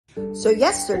So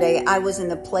yesterday I was in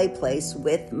the play place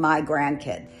with my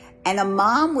grandkid, and a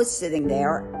mom was sitting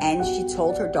there and she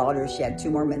told her daughter she had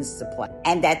 2 more minutes to play.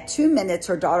 And at 2 minutes,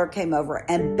 her daughter came over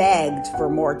and begged for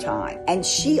more time. And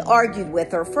she argued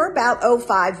with her for about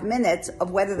 5 minutes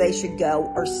of whether they should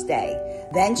go or stay.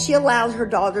 Then she allowed her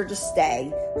daughter to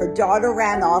stay. Her daughter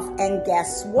ran off, and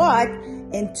guess what?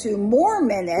 In 2 more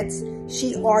minutes,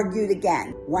 she argued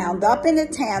again, wound up in a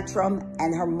tantrum,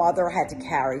 and her mother had to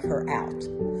carry her out.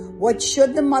 What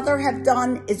should the mother have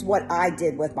done is what I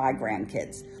did with my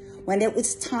grandkids. When it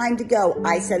was time to go,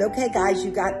 I said, okay, guys, you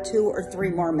got 2 or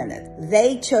 3 more minutes.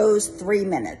 They chose 3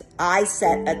 minutes. I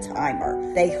set a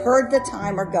timer. They heard the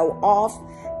timer go off,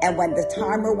 and when the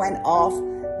timer went off,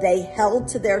 they held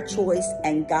to their choice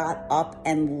and got up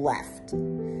and left.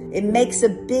 It makes a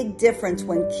big difference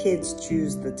when kids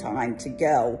choose the time to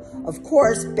go, of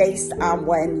course, based on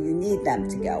when you need them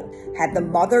to go. Had the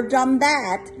mother done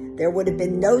that, there would have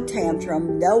been no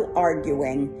tantrum, no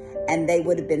arguing, and they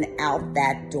would have been out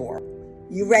that door.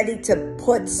 You ready to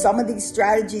put some of these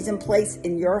strategies in place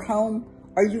in your home?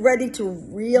 Are you ready to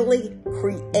really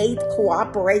create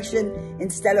cooperation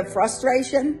instead of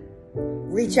frustration?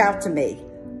 Reach out to me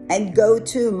and go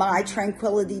to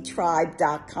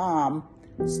mytranquilitytribe.com.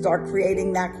 Start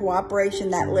creating that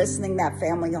cooperation, that listening, that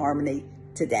family harmony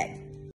today.